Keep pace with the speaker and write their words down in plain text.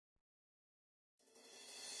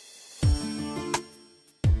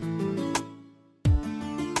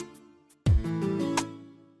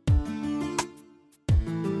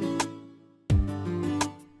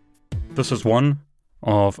This is one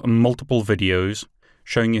of multiple videos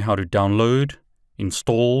showing you how to download,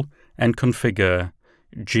 install, and configure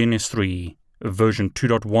GNS3 version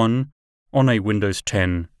 2.1 on a Windows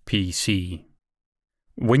 10 PC.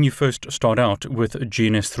 When you first start out with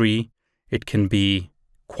GNS3, it can be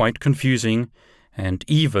quite confusing and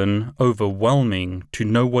even overwhelming to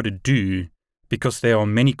know what to do, because there are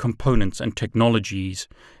many components and technologies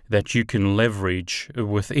that you can leverage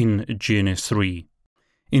within GNS3.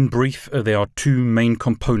 In brief, there are two main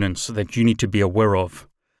components that you need to be aware of.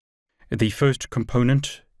 The first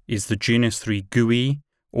component is the GNS3 GUI,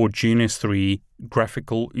 or GNS3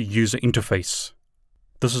 Graphical User Interface.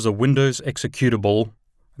 This is a Windows executable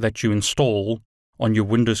that you install on your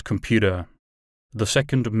Windows computer. The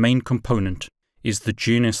second main component is the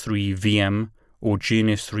GNS3 VM, or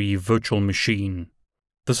GNS3 Virtual Machine.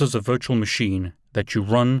 This is a virtual machine that you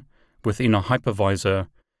run within a hypervisor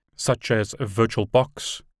such as a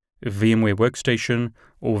VirtualBox VMware Workstation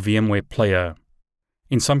or VMware Player.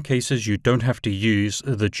 In some cases, you don't have to use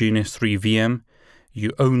the GNS3 VM,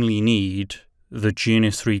 you only need the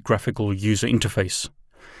GNS3 Graphical User Interface.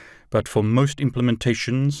 But for most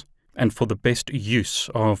implementations and for the best use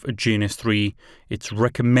of GNS3, it's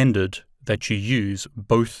recommended that you use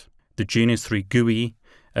both the GNS3 GUI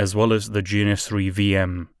as well as the GNS3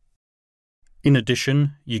 VM. In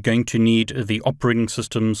addition, you're going to need the operating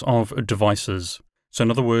systems of devices. So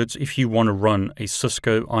in other words, if you want to run a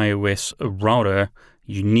Cisco IOS router,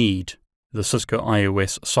 you need the Cisco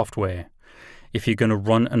IOS software. If you're going to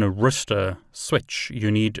run an Arista switch,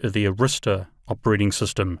 you need the Arista operating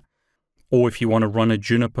system. Or if you want to run a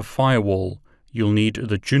Juniper firewall, you'll need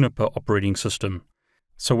the Juniper operating system.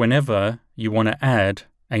 So whenever you want to add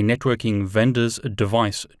a networking vendor's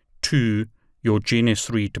device to your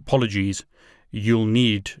GNS3 topologies, you'll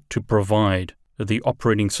need to provide the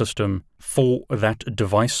operating system for that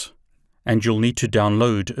device, and you'll need to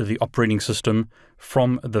download the operating system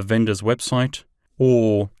from the vendor's website,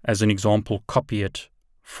 or, as an example, copy it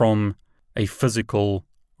from a physical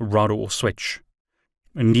router or switch.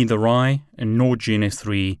 Neither I nor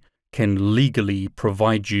GNS3 can legally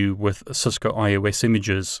provide you with Cisco IOS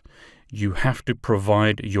images. You have to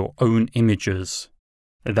provide your own images.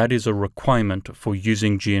 That is a requirement for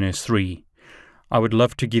using GNS3. I would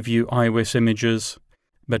love to give you iOS images,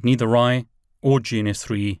 but neither I or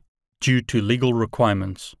GNS3, due to legal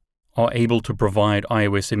requirements, are able to provide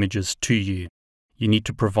iOS images to you. You need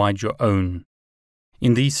to provide your own.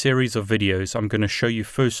 In these series of videos, I'm going to show you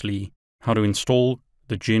firstly how to install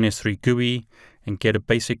the GNS3 GUI and get a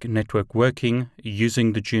basic network working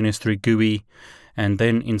using the GNS3 GUI, and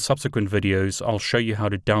then in subsequent videos I'll show you how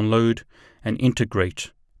to download and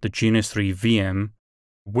integrate the GNS3 VM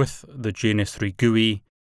with the GNS3 GUI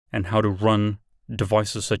and how to run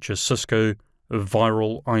devices such as Cisco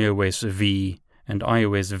Viral iOS V and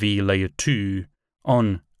iOS V Layer 2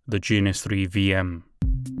 on the GNS3 VM.